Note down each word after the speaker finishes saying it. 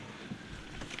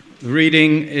The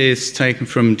reading is taken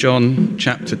from John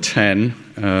chapter 10,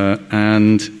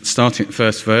 and starting at the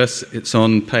first verse, it's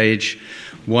on page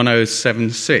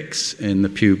 1076 in the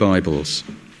Pew Bibles.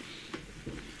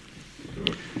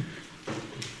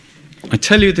 I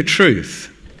tell you the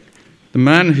truth, the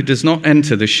man who does not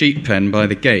enter the sheep pen by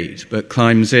the gate, but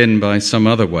climbs in by some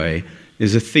other way,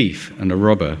 is a thief and a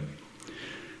robber.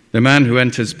 The man who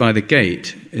enters by the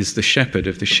gate is the shepherd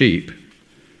of the sheep.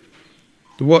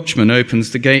 The watchman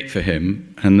opens the gate for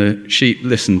him, and the sheep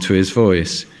listen to his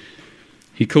voice.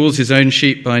 He calls his own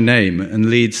sheep by name and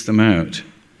leads them out.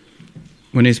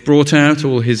 When he's brought out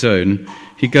all his own,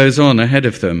 he goes on ahead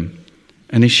of them,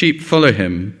 and his sheep follow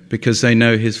him because they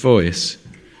know his voice.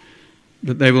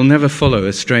 But they will never follow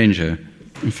a stranger.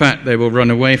 In fact, they will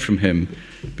run away from him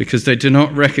because they do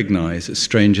not recognize a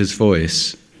stranger's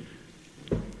voice.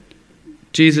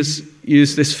 Jesus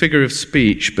used this figure of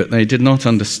speech, but they did not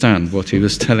understand what he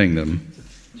was telling them.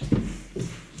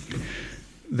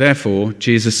 Therefore,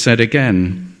 Jesus said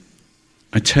again,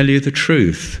 I tell you the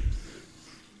truth.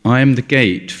 I am the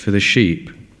gate for the sheep.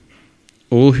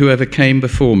 All who ever came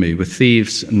before me were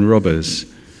thieves and robbers,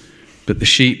 but the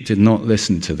sheep did not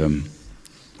listen to them.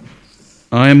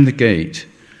 I am the gate.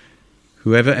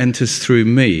 Whoever enters through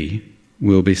me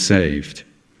will be saved.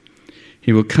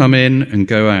 He will come in and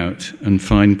go out and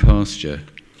find pasture.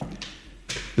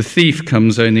 The thief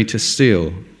comes only to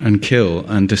steal and kill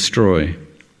and destroy.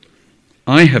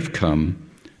 I have come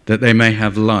that they may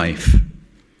have life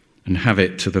and have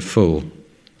it to the full.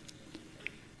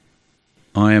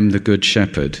 I am the good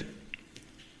shepherd.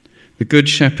 The good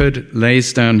shepherd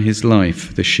lays down his life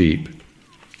for the sheep.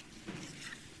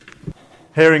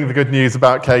 Hearing the good news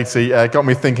about Katie got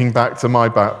me thinking back to my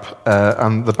BAP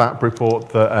and the BAP report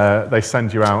that they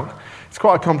send you out. It's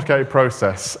quite a complicated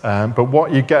process, but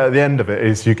what you get at the end of it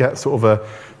is you get sort of a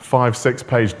 5-6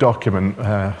 page document,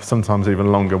 sometimes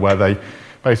even longer, where they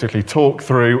basically talk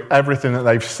through everything that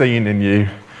they've seen in you,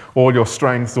 all your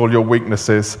strengths, all your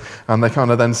weaknesses, and they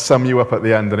kind of then sum you up at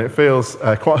the end. And it feels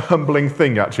quite a humbling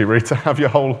thing, actually, really, to have your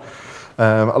whole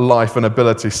life and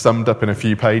ability summed up in a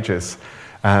few pages.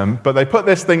 But they put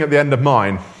this thing at the end of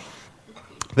mine,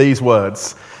 these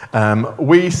words.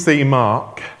 We see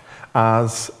Mark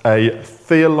as a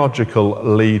theological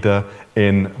leader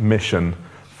in mission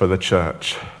for the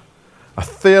church. A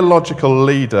theological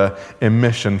leader in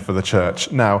mission for the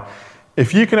church. Now,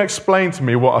 if you can explain to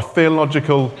me what a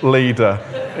theological leader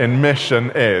in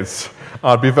mission is,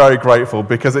 I'd be very grateful,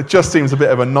 because it just seems a bit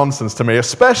of a nonsense to me,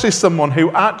 especially someone who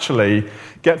actually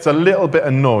gets a little bit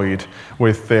annoyed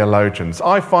with theologians.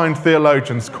 I find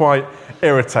theologians quite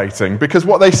irritating, because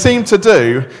what they seem to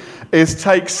do is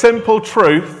take simple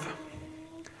truth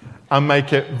and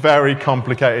make it very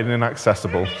complicated and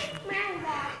inaccessible.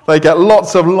 They get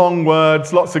lots of long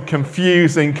words, lots of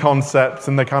confusing concepts,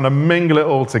 and they kind of mingle it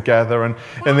all together, and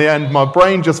in the end my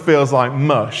brain just feels like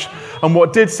mush. And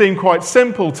what did seem quite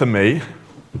simple to me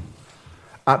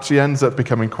actually ends up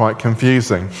becoming quite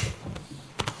confusing.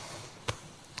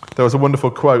 There was a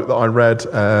wonderful quote that I read,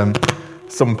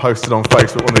 someone posted on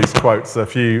Facebook, one of these quotes a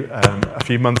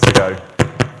few months ago,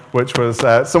 which was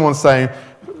someone saying,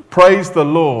 praise the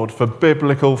Lord for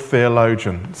biblical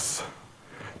theologians,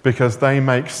 because they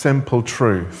make simple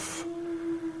truth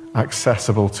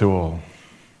accessible to all.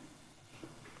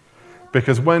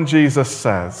 Because when Jesus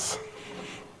says,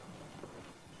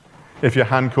 if your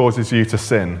hand causes you to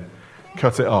sin,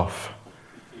 cut it off,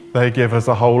 they give us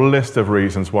a whole list of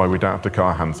reasons why we don't have to cut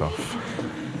our hands off.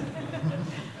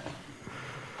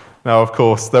 Now, of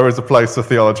course, there is a place for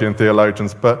theology and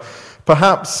theologians, but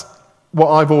perhaps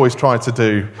what I've always tried to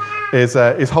do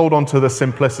is hold on to the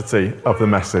simplicity of the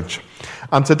message.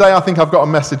 And today I think I've got a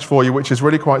message for you which is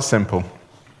really quite simple.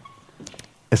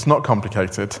 It's not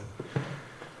complicated.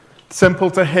 Simple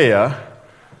to hear,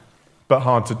 but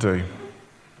hard to do.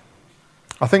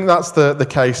 I think that's the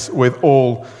case with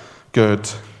all good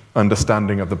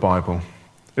understanding of the Bible,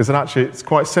 is that actually it's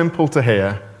quite simple to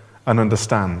hear and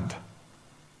understand.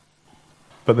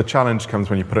 But the challenge comes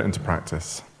when you put it into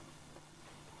practice.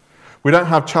 We don't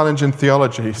have challenge in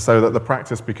theology so that the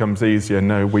practice becomes easier.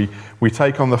 No, we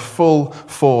take on the full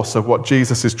force of what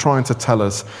Jesus is trying to tell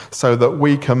us so that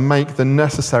we can make the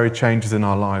necessary changes in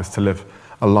our lives to live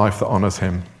a life that honours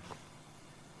him.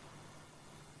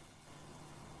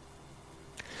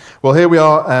 Well, here we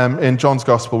are in John's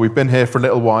Gospel. We've been here for a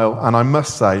little while, and I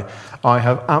must say, I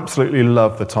have absolutely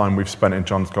loved the time we've spent in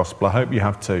John's Gospel. I hope you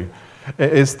have too.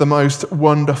 It is the most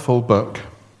wonderful book.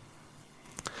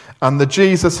 And the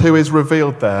Jesus who is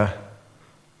revealed there,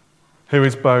 who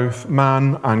is both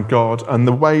man and God, and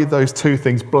the way those two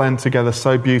things blend together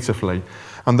so beautifully,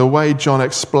 And the way John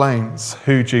explains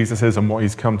who Jesus is and what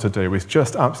he's come to do is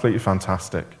just absolutely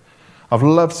fantastic. I've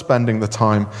loved spending the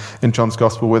time in John's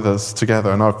Gospel with us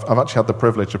together, and I've actually had the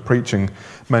privilege of preaching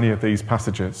many of these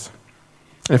passages.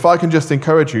 If I can just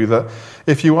encourage you that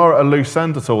if you are at a loose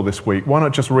end at all this week, why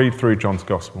not just read through John's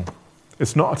Gospel?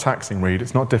 It's not a taxing read,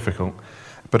 it's not difficult,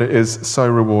 but it is so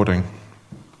rewarding.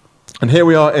 And here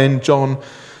we are in John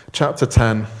chapter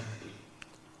 10.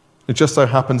 It just so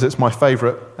happens it's my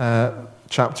favourite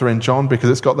chapter in John because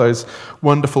it's got those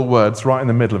wonderful words right in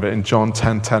the middle of it in John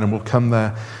 10:10, and we'll come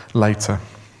there later.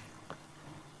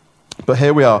 But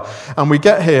here we are, and we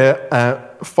get here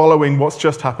following what's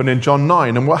just happened in John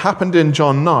 9. And what happened in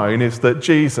John 9 is that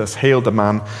Jesus healed a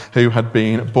man who had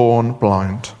been born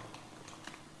blind.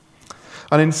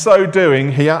 And in so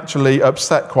doing, he actually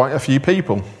upset quite a few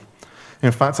people.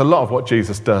 In fact, a lot of what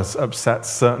Jesus does upsets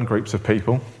certain groups of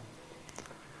people.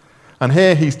 And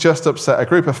here he's just upset a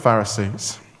group of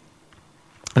Pharisees.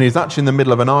 And he's actually in the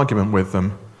middle of an argument with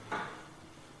them.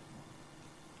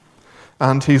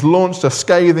 And he's launched a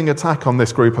scathing attack on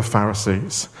this group of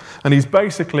Pharisees. And he's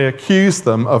basically accused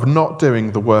them of not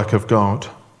doing the work of God.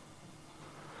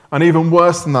 And even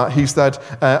worse than that, he said,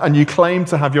 and you claim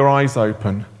to have your eyes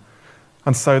open.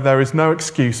 And so there is no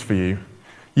excuse for you.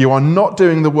 You are not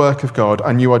doing the work of God,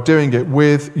 and you are doing it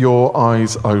with your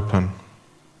eyes open.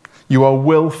 You are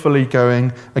willfully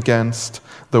going against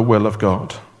the will of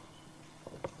God.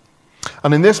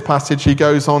 And in this passage, he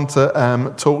goes on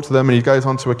to talk to them, and he goes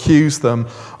on to accuse them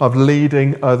of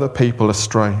leading other people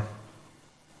astray.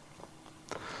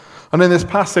 And in this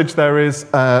passage, there is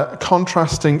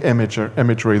contrasting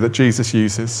imagery that Jesus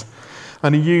uses.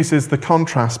 And he uses the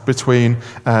contrast between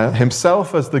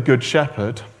himself as the good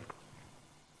shepherd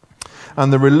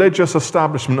and the religious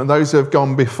establishment and those who have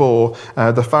gone before,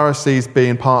 the Pharisees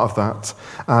being part of that,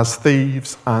 as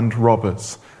thieves and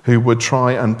robbers who would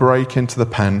try and break into the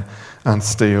pen and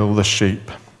steal the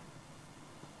sheep.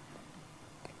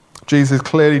 Jesus is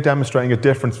clearly demonstrating a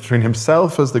difference between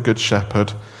himself as the good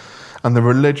shepherd and the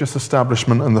religious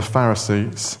establishment and the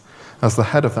Pharisees as the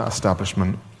head of that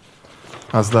establishment,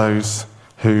 as those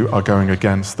who are going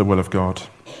against the will of God.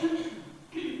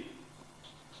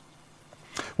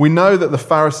 We know that the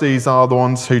Pharisees are the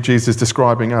ones who Jesus is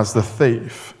describing as the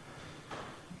thief,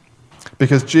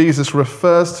 because Jesus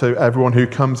refers to everyone who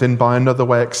comes in by another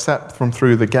way except from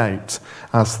through the gate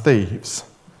as thieves.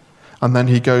 And then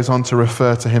he goes on to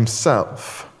refer to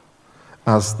himself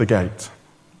as the gate.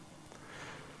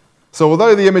 So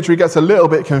although the imagery gets a little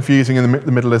bit confusing in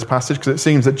the middle of this passage, because it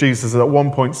seems that Jesus is at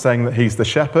one point saying that he's the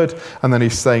shepherd, and then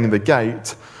he's saying the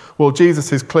gate, well,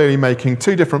 Jesus is clearly making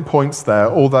two different points there,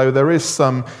 although there is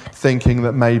some thinking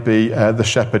that maybe the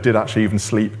shepherd did actually even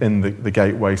sleep in the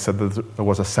gateway, so there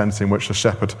was a sense in which the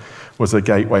shepherd was a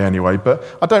gateway anyway. But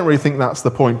I don't really think that's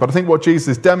the point. But I think what Jesus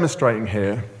is demonstrating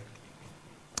here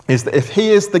is that if he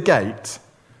is the gate,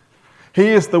 he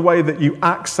is the way that you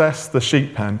access the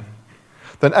sheep pen,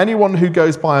 then anyone who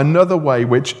goes by another way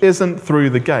which isn't through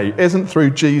the gate, isn't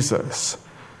through Jesus,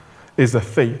 is a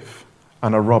thief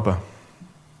and a robber.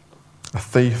 A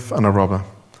thief and a robber.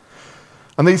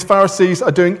 And these Pharisees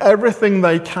are doing everything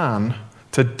they can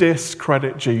to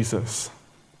discredit Jesus.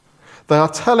 They are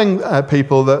telling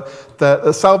people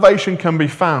that salvation can be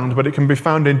found, but it can be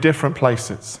found in different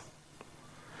places.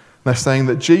 They're saying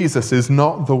that Jesus is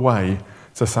not the way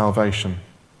to salvation.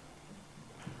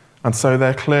 And so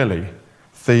they're clearly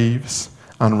thieves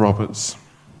and robbers.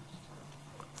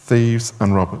 Thieves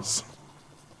and robbers.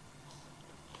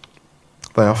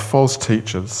 They are false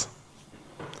teachers.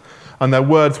 And their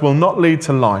words will not lead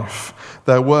to life.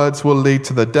 Their words will lead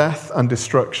to the death and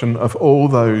destruction of all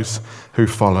those who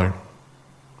follow.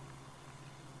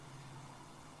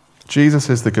 Jesus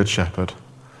is the good shepherd.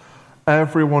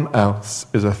 Everyone else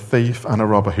is a thief and a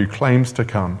robber who claims to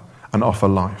come and offer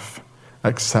life,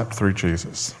 except through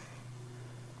Jesus.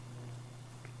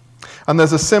 And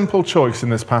there's a simple choice in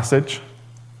this passage.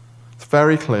 It's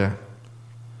very clear.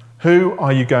 Who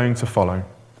are you going to follow?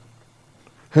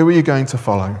 Who are you going to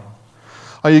follow?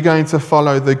 Are you going to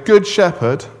follow the good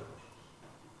shepherd?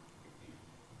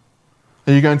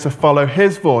 Are you going to follow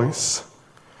his voice,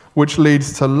 which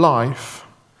leads to life,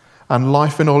 and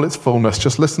life in all its fullness?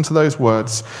 Just listen to those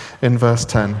words in verse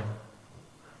 10.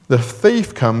 The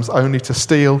thief comes only to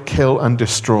steal, kill, and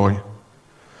destroy.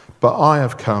 But I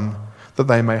have come that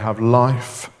they may have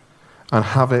life and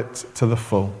have it to the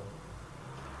full.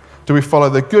 Do we follow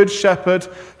the good shepherd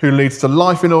who leads to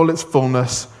life in all its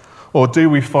fullness? Or do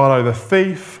we follow the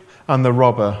thief and the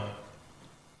robber,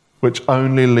 which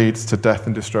only leads to death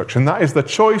and destruction? That is the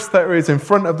choice that is in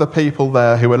front of the people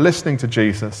there who are listening to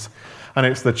Jesus. And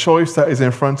it's the choice that is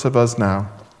in front of us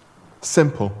now.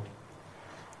 Simple.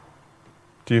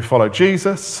 Do you follow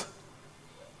Jesus,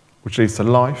 which leads to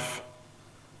life,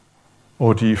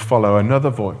 or do you follow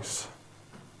another voice,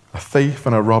 a thief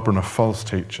and a robber and a false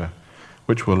teacher,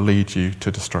 which will lead you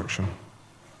to destruction?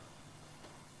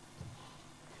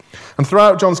 And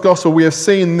throughout John's Gospel, we have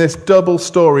seen this double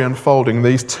story unfolding,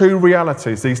 these two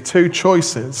realities, these two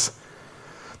choices.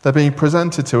 They're being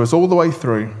presented to us all the way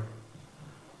through.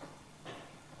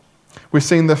 We've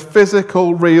seen the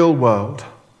physical, real world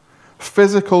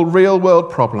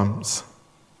problems.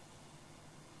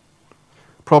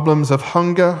 Problems of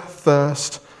hunger,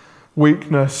 thirst,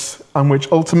 weakness, and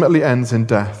which ultimately ends in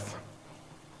death.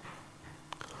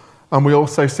 And we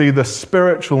also see the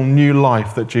spiritual new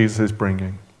life that Jesus is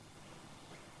bringing.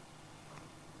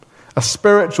 A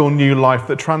spiritual new life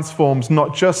that transforms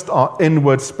not just our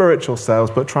inward spiritual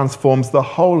selves, but transforms the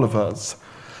whole of us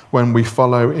when we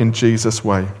follow in Jesus'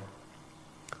 way.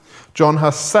 John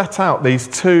has set out these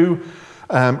two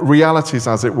realities,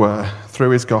 as it were, through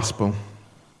his gospel.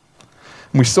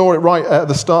 And we saw it right at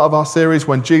the start of our series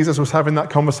when Jesus was having that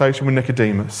conversation with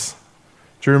Nicodemus.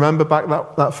 Do you remember back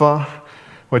that far?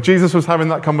 Where Jesus was having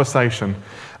that conversation,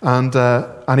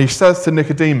 and he says to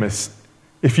Nicodemus,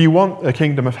 if you want a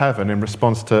kingdom of heaven, in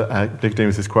response to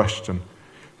Nicodemus' question,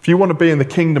 if you want to be in the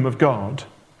kingdom of God,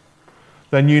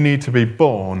 then you need to be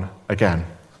born again.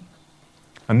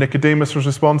 And Nicodemus'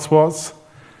 response was,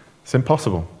 it's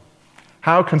impossible.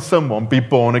 How can someone be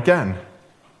born again?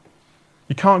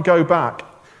 You can't go back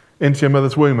into your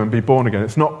mother's womb and be born again.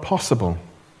 It's not possible.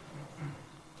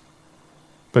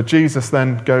 But Jesus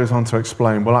then goes on to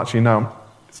explain, well, actually, no,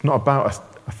 it's not about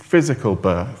a physical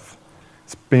birth.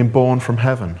 It's being born from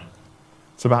heaven.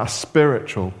 It's about a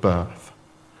spiritual birth.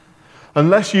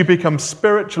 Unless you become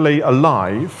spiritually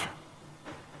alive,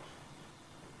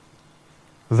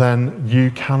 then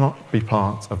you cannot be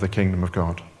part of the kingdom of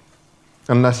God.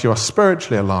 Unless you are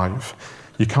spiritually alive,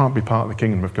 you can't be part of the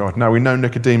kingdom of God. Now, we know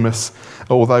Nicodemus,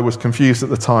 although he was confused at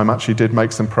the time, actually did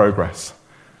make some progress.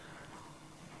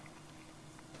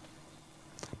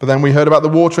 But then we heard about the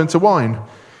water into wine.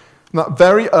 That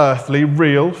very earthly,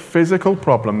 real, physical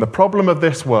problem, the problem of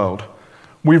this world.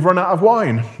 We've run out of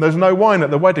wine. There's no wine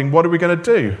at the wedding. What are we going to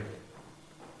do?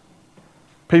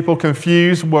 People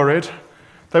confused, worried.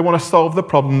 They want to solve the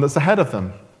problem that's ahead of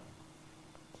them.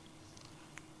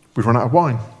 We've run out of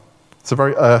wine. It's a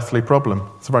very earthly problem.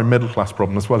 It's a very middle-class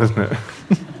problem as well, isn't it?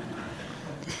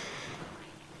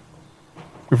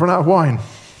 We've run out of wine.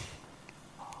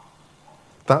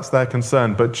 That's their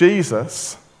concern. But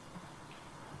Jesus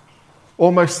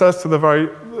almost says to the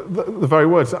very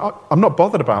words, I'm not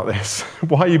bothered about this.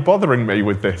 Why are you bothering me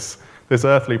with this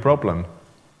earthly problem?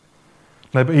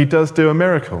 No, but he does do a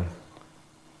miracle.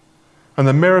 And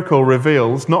the miracle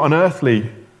reveals not an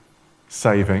earthly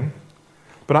saving,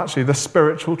 but actually the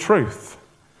spiritual truth.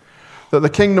 That the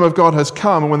kingdom of God has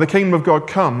come, and when the kingdom of God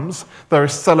comes, there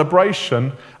is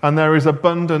celebration and there is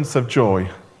abundance of joy.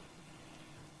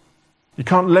 You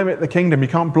can't limit the kingdom, you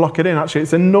can't block it in. Actually,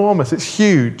 it's enormous, it's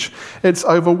huge, it's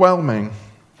overwhelming.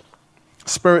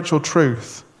 Spiritual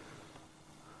truth.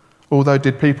 Although,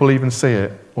 did people even see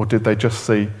it, or did they just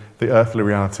see the earthly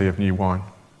reality of new wine?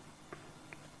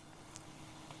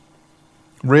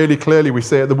 Really clearly we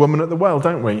see it at the woman at the well,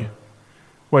 don't we?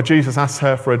 Where Jesus asks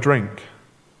her for a drink.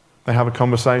 They have a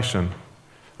conversation.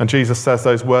 And Jesus says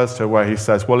those words to her where he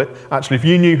says, well, actually, if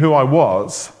you knew who I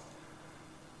was,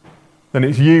 then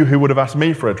it's you who would have asked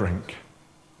me for a drink.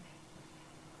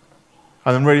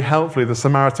 And then really helpfully, the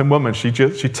Samaritan woman, she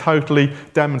totally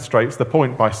demonstrates the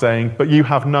point by saying, but you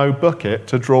have no bucket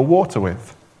to draw water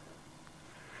with.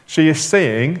 She is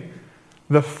seeing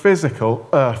the physical,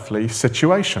 earthly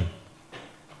situation.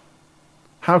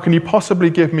 How can you possibly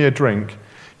give me a drink?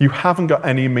 You haven't got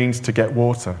any means to get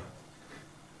water.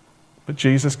 But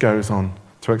Jesus goes on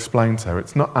to explain to her,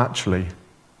 it's not actually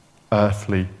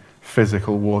earthly,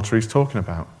 physical water he's talking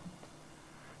about.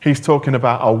 He's talking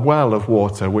about a well of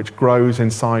water which grows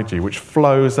inside you, which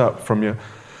flows up from your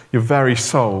very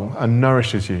soul and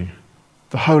nourishes you.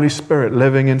 The Holy Spirit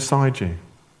living inside you.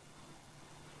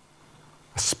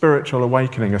 A spiritual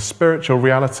awakening, a spiritual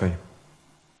reality.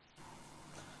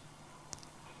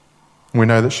 We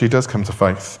know that she does come to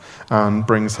faith and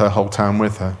brings her whole town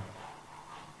with her.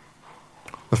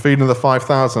 The feeding of the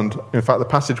 5,000, in fact, the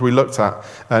passage we looked at,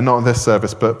 not in this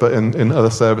service, but in other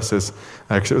services,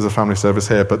 because it was a family service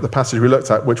here, but the passage we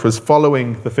looked at, which was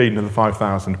following the feeding of the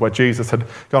 5,000, where Jesus had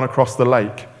gone across the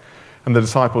lake, and the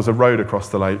disciples had rowed across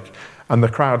the lake, and the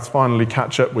crowds finally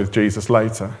catch up with Jesus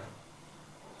later.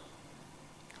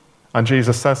 And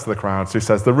Jesus says to the crowds, he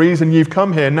says, the reason you've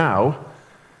come here now,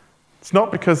 it's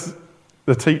not because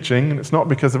the teaching, and it's not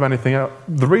because of anything else.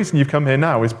 The reason you've come here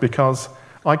now is because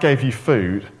I gave you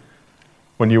food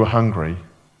when you were hungry,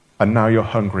 and now you're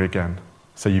hungry again,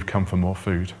 so you've come for more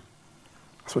food.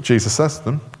 That's what Jesus says to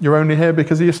them. You're only here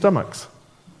because of your stomachs.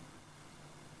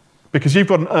 Because you've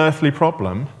got an earthly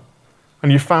problem,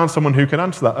 and you've found someone who can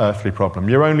answer that earthly problem.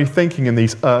 You're only thinking in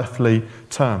these earthly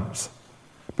terms.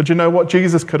 But you know what?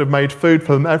 Jesus could have made food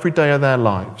for them every day of their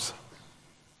lives.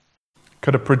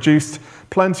 Could have produced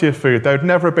plenty of food. They would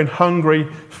never have been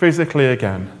hungry physically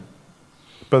again.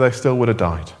 But they still would have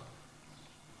died.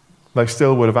 They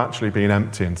still would have actually been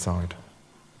empty inside.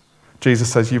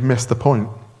 Jesus says, you've missed the point.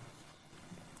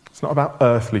 It's not about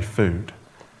earthly food.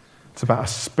 It's about a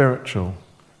spiritual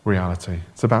reality.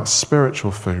 It's about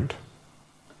spiritual food.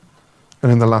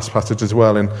 And in the last passage as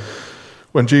well,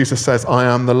 when Jesus says, I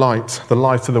am the light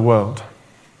of the world,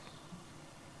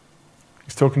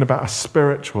 he's talking about a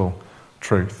spiritual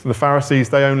truth. The Pharisees,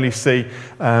 they only see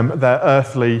their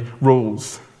earthly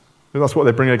rules. That's what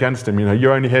they bring against him.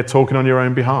 You're only here talking on your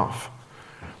own behalf.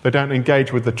 They don't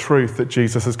engage with the truth that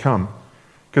Jesus has come.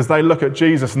 Because they look at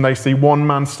Jesus and they see one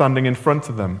man standing in front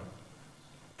of them.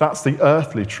 That's the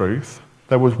earthly truth.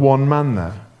 There was one man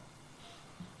there.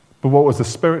 But what was the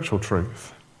spiritual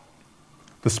truth?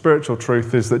 The spiritual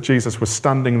truth is that Jesus was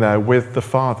standing there with the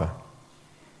Father.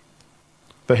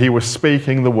 That he was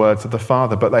speaking the words of the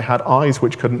Father, but they had eyes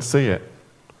which couldn't see it.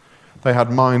 They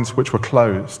had minds which were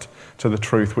closed to the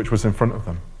truth which was in front of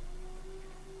them.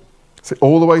 See,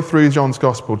 all the way through John's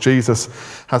Gospel, Jesus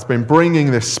has been bringing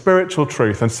this spiritual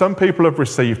truth, and some people have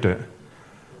received it,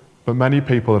 but many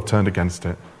people have turned against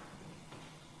it.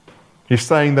 He's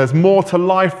saying there's more to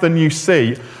life than you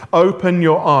see. Open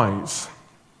your eyes.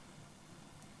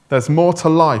 There's more to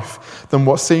life than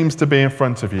what seems to be in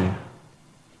front of you.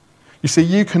 You see,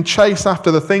 you can chase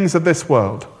after the things of this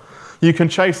world. You can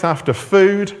chase after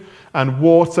food and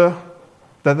water.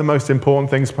 They're the most important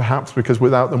things, perhaps, because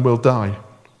without them we'll die.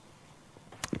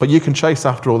 But you can chase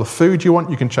after all the food you want.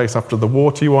 You can chase after the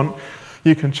water you want.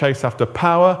 You can chase after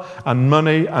power and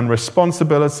money and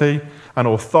responsibility and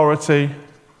authority.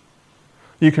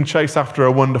 You can chase after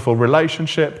a wonderful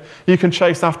relationship. You can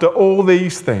chase after all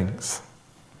these things.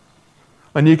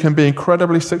 And you can be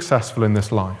incredibly successful in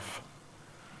this life.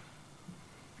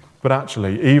 But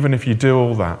actually, even if you do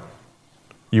all that,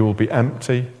 you will be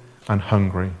empty and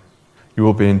hungry. You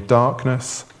will be in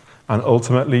darkness, and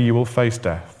ultimately you will face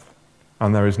death.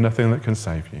 And there is nothing that can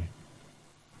save you.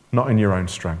 Not in your own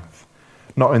strength.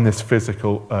 Not in this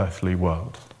physical, earthly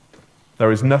world.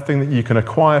 There is nothing that you can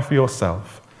acquire for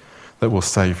yourself that will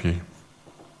save you.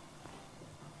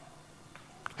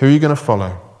 Who are you going to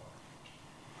follow?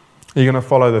 Are you going to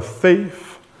follow the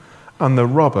thief and the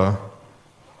robber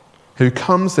who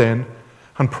comes in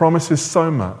and promises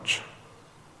so much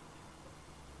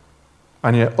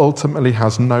and yet ultimately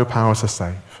has no power to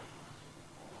save?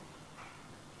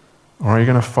 Or are you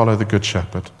going to follow the Good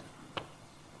Shepherd?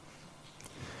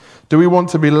 Do we want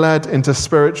to be led into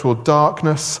spiritual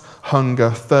darkness, hunger,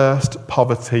 thirst,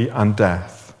 poverty, and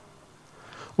death?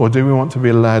 Or do we want to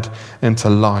be led into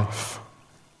life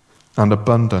and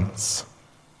abundance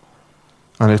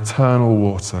and eternal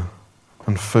water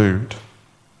and food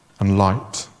and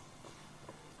light?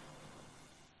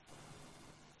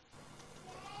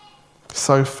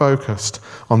 So focused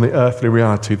on the earthly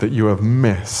reality that you have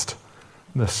missed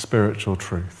the spiritual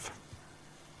truth.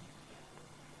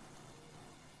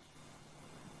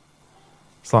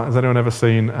 It's like, has anyone ever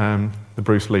seen the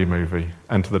Bruce Lee movie,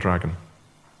 Enter the Dragon?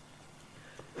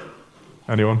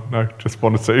 Anyone? No? Just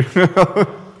one or two?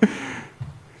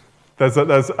 There's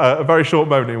a very short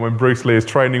moment when Bruce Lee is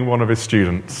training one of his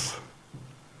students.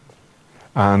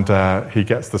 And he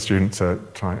gets the student to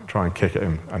try and kick at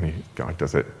him. And the guy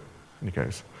does it. And he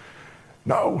goes,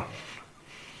 no.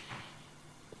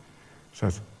 He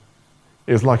says,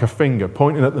 it was like a finger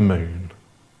pointing at the moon.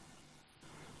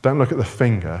 Don't look at the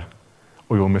finger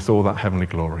or you'll miss all that heavenly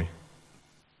glory.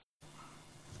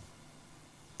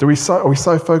 Are we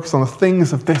so focused on the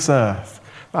things of this earth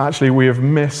that actually we have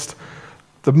missed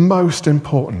the most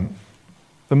important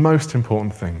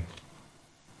thing,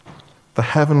 the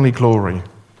heavenly glory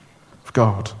of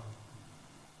God,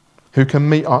 who can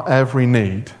meet our every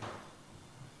need?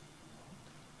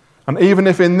 And even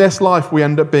if in this life we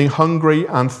end up being hungry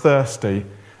and thirsty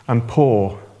and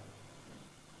poor,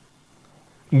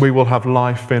 we will have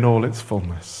life in all its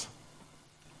fullness.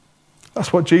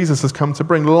 That's what Jesus has come to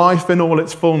bring, life in all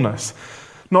its fullness.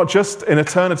 Not just in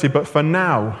eternity, but for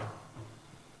now.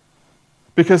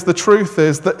 Because the truth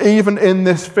is that even in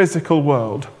this physical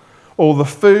world, all the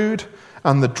food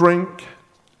and the drink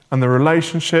and the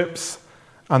relationships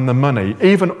and the money,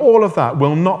 even all of that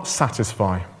will not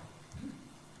satisfy.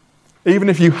 Even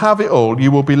if you have it all, you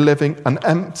will be living an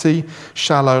empty,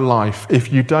 shallow life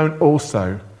if you don't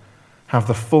also have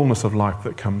the fullness of life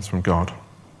that comes from God.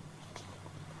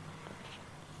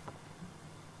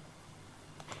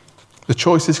 The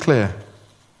choice is clear.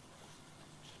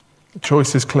 The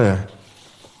choice is clear.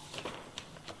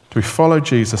 Do we follow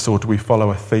Jesus or do we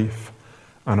follow a thief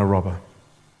and a robber?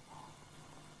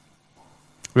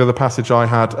 The other passage I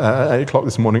had at 8 o'clock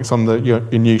this morning, it's on your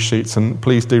news sheets, and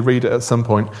please do read it at some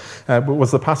point,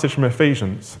 was the passage from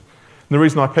Ephesians. And the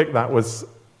reason I picked that was,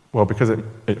 well, because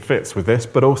it fits with this,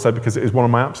 but also because it is one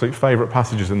of my absolute favourite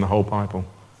passages in the whole Bible.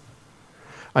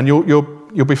 And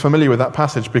you'll be familiar with that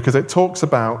passage because it talks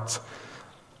about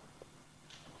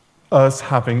us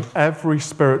having every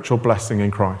spiritual blessing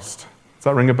in Christ. Does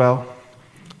that ring a bell?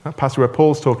 That passage where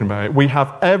Paul's talking about it. We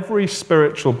have every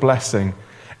spiritual blessing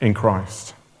in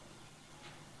Christ.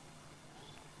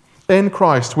 In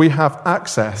Christ, we have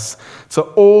access to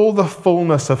all the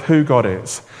fullness of who God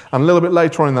is. And a little bit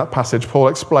later on in that passage, Paul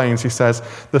explains, he says,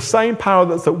 the same power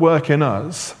that's at work in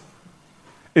us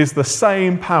is the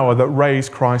same power that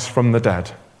raised Christ from the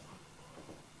dead.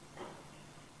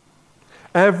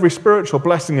 Every spiritual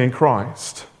blessing in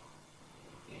Christ,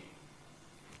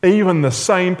 even the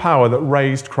same power that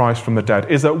raised Christ from the dead,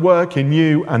 is at work in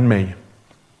you and me.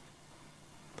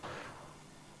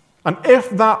 And if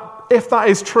that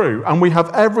is true, and we have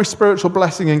every spiritual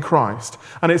blessing in Christ,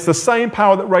 and it's the same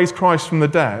power that raised Christ from the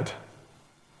dead,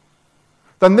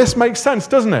 then this makes sense,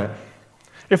 doesn't it?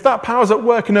 If that power's at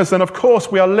work in us, then of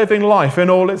course we are living life in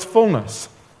all its fullness.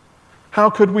 How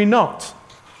could we not?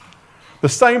 The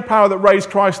same power that raised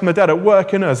Christ from the dead at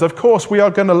work in us, of course we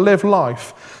are going to live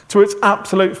life to its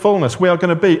absolute fullness. We are going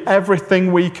to be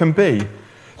everything we can be,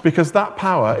 because that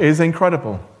power is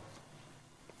incredible.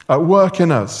 At work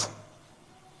in us.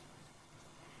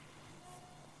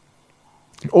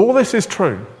 All this is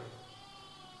true.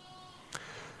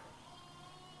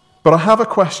 But I have a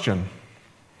question.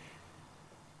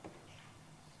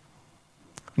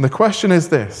 And the question is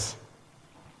this.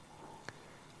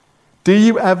 Do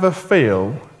you ever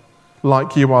feel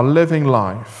like you are living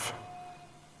life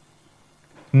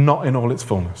not in all its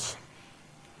fullness?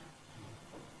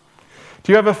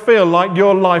 Do you ever feel like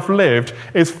your life lived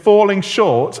is falling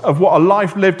short of what a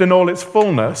life lived in all its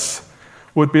fullness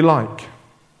would be like?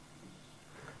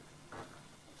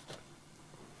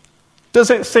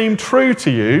 Does it seem true to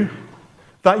you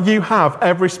that you have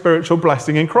every spiritual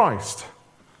blessing in Christ?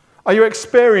 Are you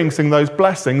experiencing those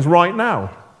blessings right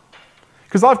now?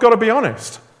 Because I've got to be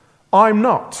honest, I'm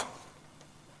not.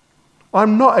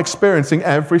 I'm not experiencing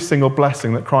every single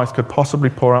blessing that Christ could possibly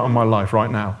pour out on my life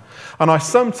right now. And I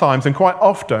sometimes, and quite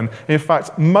often, in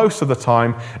fact, most of the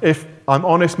time, if I'm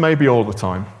honest, maybe all the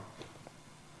time,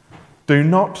 do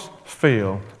not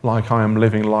feel like I am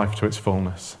living life to its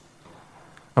fullness.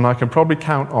 And I can probably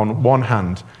count on one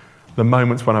hand the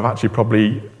moments when I've actually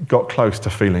probably got close to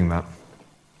feeling that.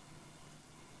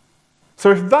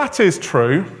 So if that is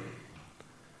true,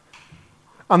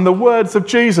 and the words of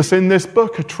Jesus in this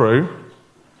book are true,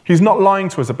 he's not lying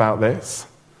to us about this,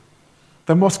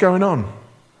 then what's going on?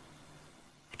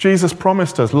 Jesus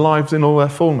promised us lives in all their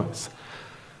fullness.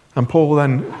 And Paul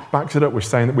then backs it up with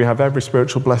saying that we have every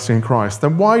spiritual blessing in Christ.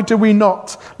 Then why do we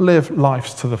not live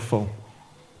lives to the full?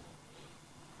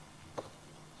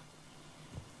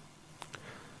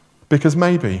 Because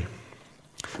maybe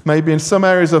in some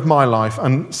areas of my life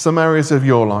and some areas of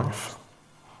your life,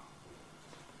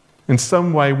 in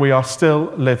some way we are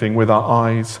still living with our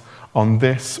eyes on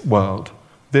this world,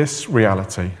 this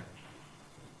reality,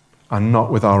 and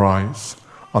not with our eyes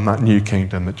on that new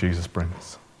kingdom that Jesus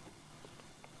brings.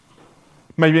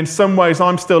 Maybe in some ways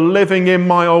I'm still living in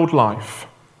my old life,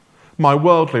 my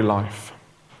worldly life,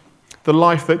 the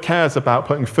life that cares about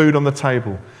putting food on the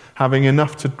table, having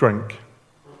enough to drink,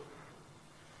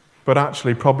 but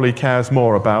actually probably cares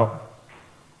more about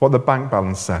what the bank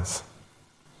balance says,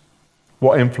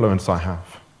 what influence I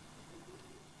have,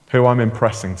 who I'm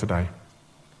impressing today,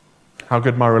 how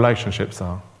good my relationships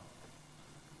are.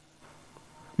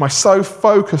 Am I so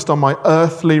focused on my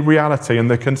earthly reality and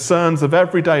the concerns of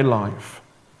everyday life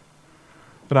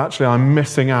that actually I'm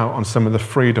missing out on some of the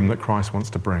freedom that Christ wants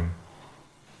to bring?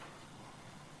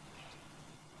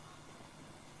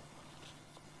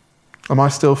 Am I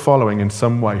still following in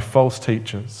some way false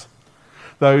teachers,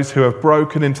 those who have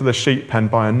broken into the sheep pen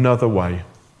by another way?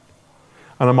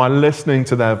 And am I listening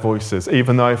to their voices,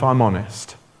 even though, if I'm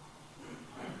honest,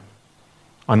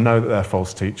 I know that they're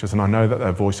false teachers and I know that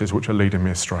they're voices which are leading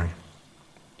me astray?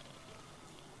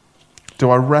 Do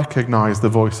I recognize the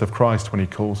voice of Christ when he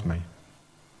calls me?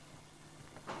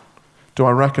 Do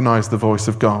I recognize the voice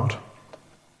of God?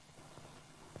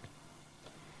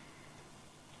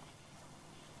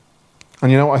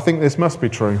 And I think this must be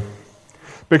true.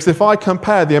 Because if I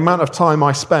compare the amount of time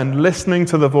I spend listening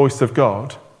to the voice of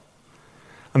God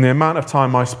and the amount of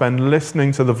time I spend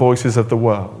listening to the voices of the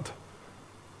world,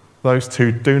 those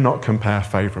two do not compare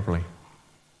favourably.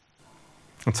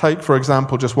 And take, for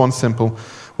example, just one simple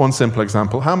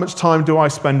example. How much time do I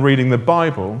spend reading the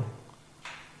Bible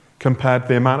compared to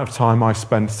the amount of time I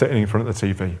spend sitting in front of the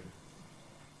TV?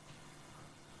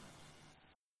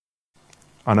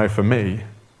 I know for me,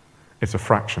 it's a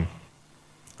fraction,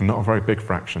 and not a very big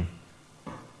fraction.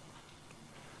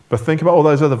 But think about all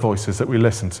those other voices that we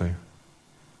listen to.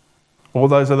 All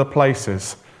those other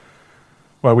places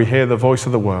where we hear the voice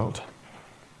of the world.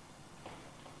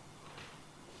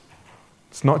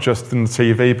 It's not just in the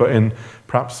TV, but in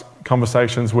perhaps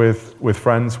conversations with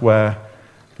friends where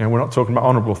we're not talking about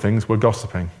honourable things, we're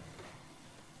gossiping.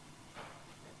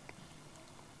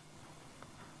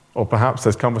 Or perhaps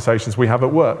there's conversations we have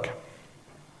at work.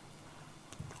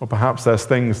 Or perhaps there's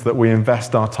things that we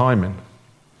invest our time in,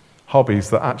 hobbies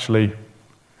that actually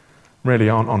really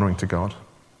aren't honouring to God.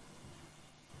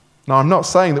 Now, I'm not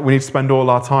saying that we need to spend all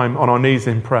our time on our knees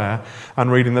in prayer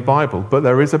and reading the Bible, but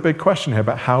there is a big question here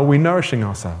about how are we nourishing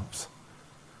ourselves?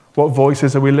 What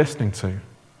voices are we listening to?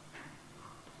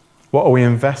 What are we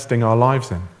investing our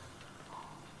lives in?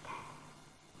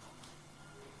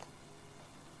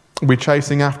 Are we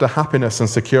chasing after happiness and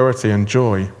security and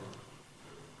joy?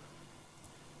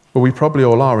 Well, we probably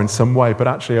all are in some way, but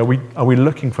actually are we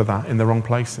looking for that in the wrong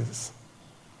places?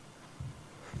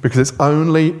 Because it's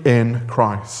only in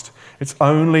Christ, it's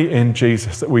only in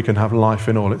Jesus that we can have life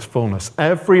in all its fullness.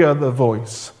 Every other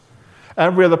voice,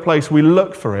 every other place we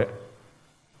look for it,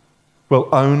 will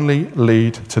only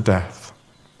lead to death.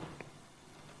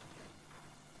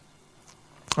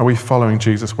 Are we following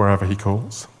Jesus wherever he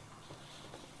calls?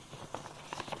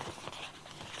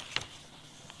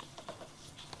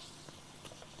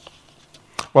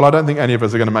 Well, I don't think any of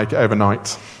us are going to make it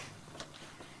overnight.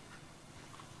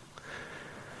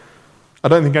 I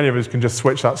don't think any of us can just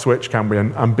switch that switch, can we,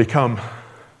 and become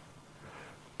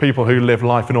people who live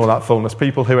life in all that fullness,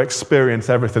 people who experience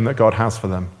everything that God has for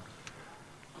them.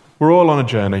 We're all on a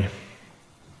journey.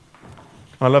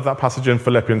 I love that passage in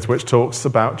Philippians which talks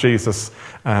about Jesus.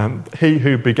 He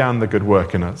who began the good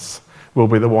work in us will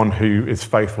be the one who is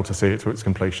faithful to see it to its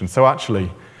completion. So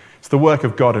actually, it's the work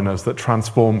of God in us that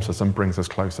transforms us and brings us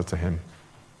closer to him.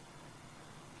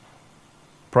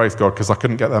 Praise God, because I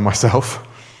couldn't get there myself.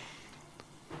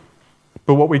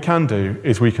 But what we can do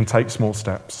is we can take small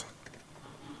steps.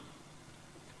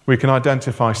 We can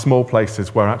identify small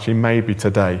places where actually maybe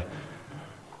today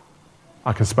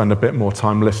I can spend a bit more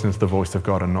time listening to the voice of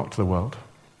God and not to the world.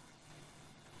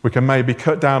 We can maybe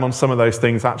cut down on some of those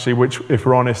things actually which, if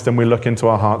we're honest and we look into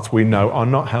our hearts, we know are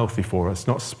not healthy for us,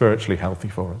 not spiritually healthy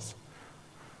for us.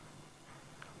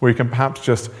 We can perhaps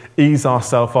just ease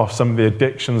ourselves off some of the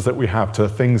addictions that we have to the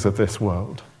things of this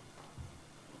world.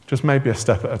 Just maybe a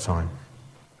step at a time.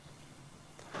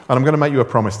 And I'm going to make you a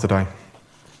promise today.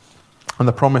 And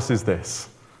the promise is this: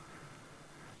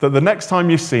 that the next time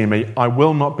you see me, I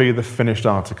will not be the finished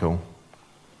article.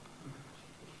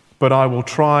 But I will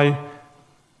try,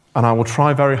 and I will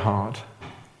try very hard,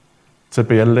 to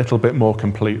be a little bit more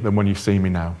complete than when you see me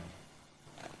now.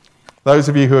 Those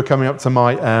of you who are coming up to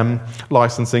my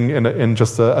licensing in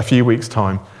just a few weeks'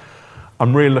 time,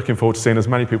 I'm really looking forward to seeing as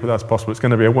many people as possible. It's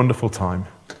going to be a wonderful time.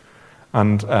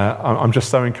 And I'm just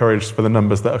so encouraged for the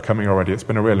numbers that are coming already. It's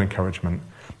been a real encouragement.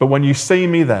 But when you see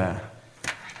me there,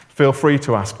 feel free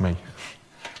to ask me,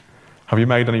 have you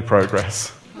made any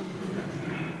progress?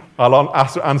 I'll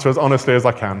answer as honestly as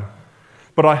I can.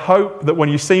 But I hope that when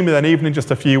you see me then, even in just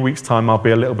a few weeks' time, I'll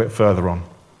be a little bit further on.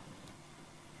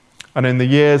 And in the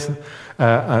years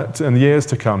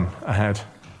to come ahead,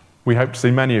 we hope to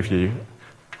see many of you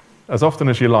as often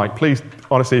as you like. Please,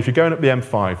 honestly, if you're going up the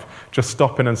M5, just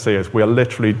stop in and see us. We are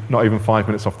literally not even 5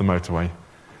 minutes off the motorway.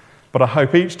 But I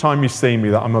hope each time you see me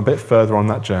that I'm a bit further on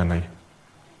that journey.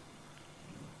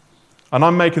 And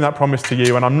I'm making that promise to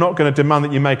you, and I'm not going to demand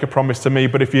that you make a promise to me,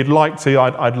 but if you'd like to,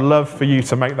 I'd love for you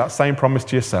to make that same promise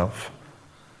to yourself,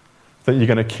 that you're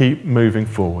going to keep moving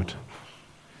forward.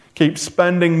 Keep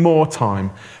spending more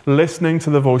time listening to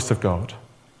the voice of God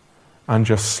and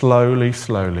just slowly,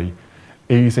 slowly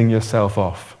easing yourself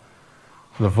off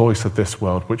the voice of this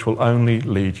world, which will only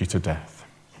lead you to death.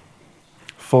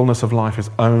 Fullness of life is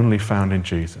only found in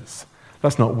Jesus.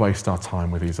 Let's not waste our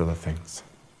time with these other things.